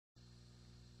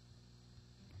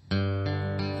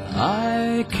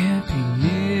I can't be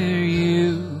near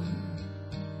you.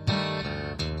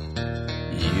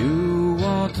 You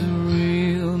want the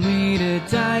real me to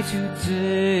die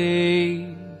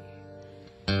today.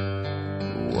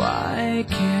 Why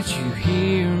can't you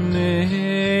hear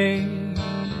me?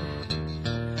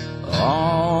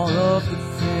 All of the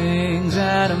things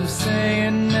that I'm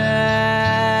saying now,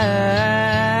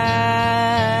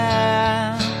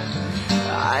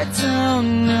 I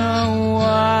don't know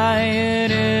why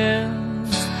it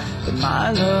is, but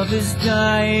my love has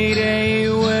died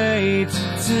away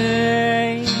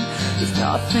today. There's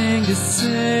nothing to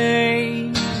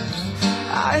say.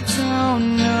 I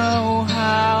don't know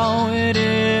how it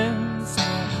is,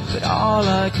 but all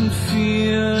I can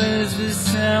feel is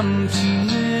this emptiness.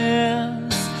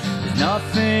 There's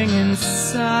nothing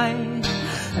inside,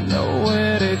 I know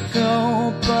where to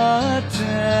go but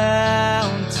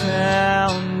down,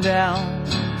 down, down.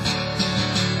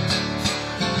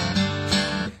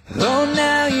 Oh,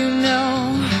 now you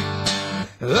know,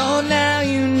 oh, now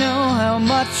you know how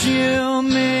much you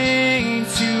mean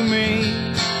to me.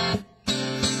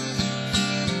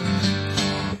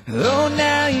 Oh,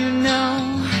 now you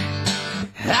know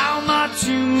how much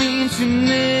you mean to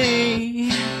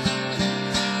me.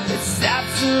 It's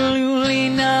absolutely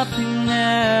nothing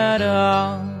at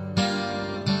all.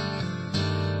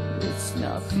 It's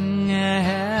nothing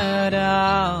at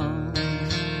all.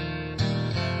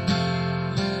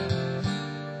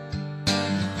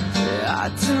 I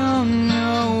don't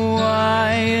know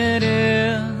why it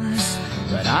is,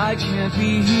 but I can't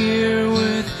be here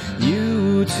with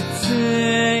you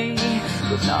today,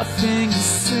 with nothing to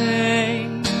say.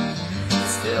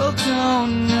 Still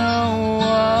don't know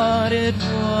what it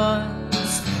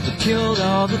was that killed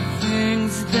all the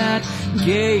things that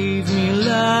gave me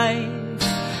life.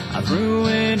 I've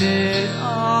ruined it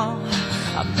all,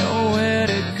 I've nowhere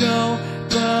to go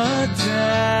but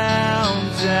down,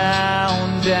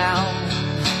 down, down.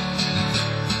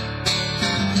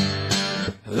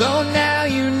 Oh, now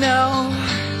you know,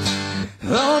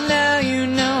 oh, now you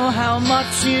know how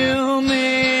much you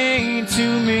mean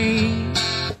to me.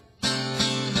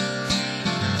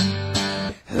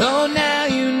 Oh, now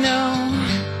you know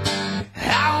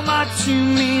how much you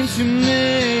mean to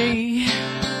me.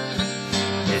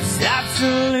 It's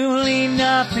absolutely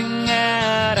nothing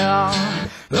at all.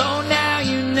 Oh, now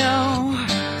you know,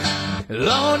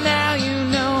 oh, now you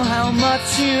know how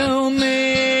much you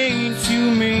mean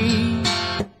to me.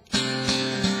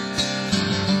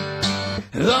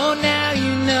 Oh, now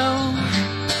you know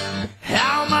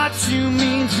how much you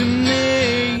mean to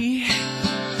me.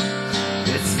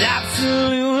 It's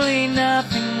absolutely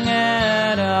nothing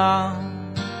at all.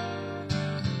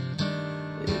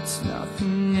 It's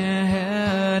nothing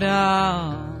at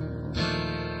all.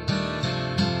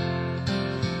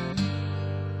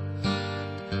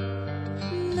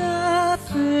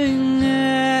 Nothing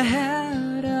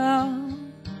at all.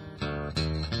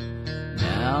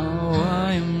 Now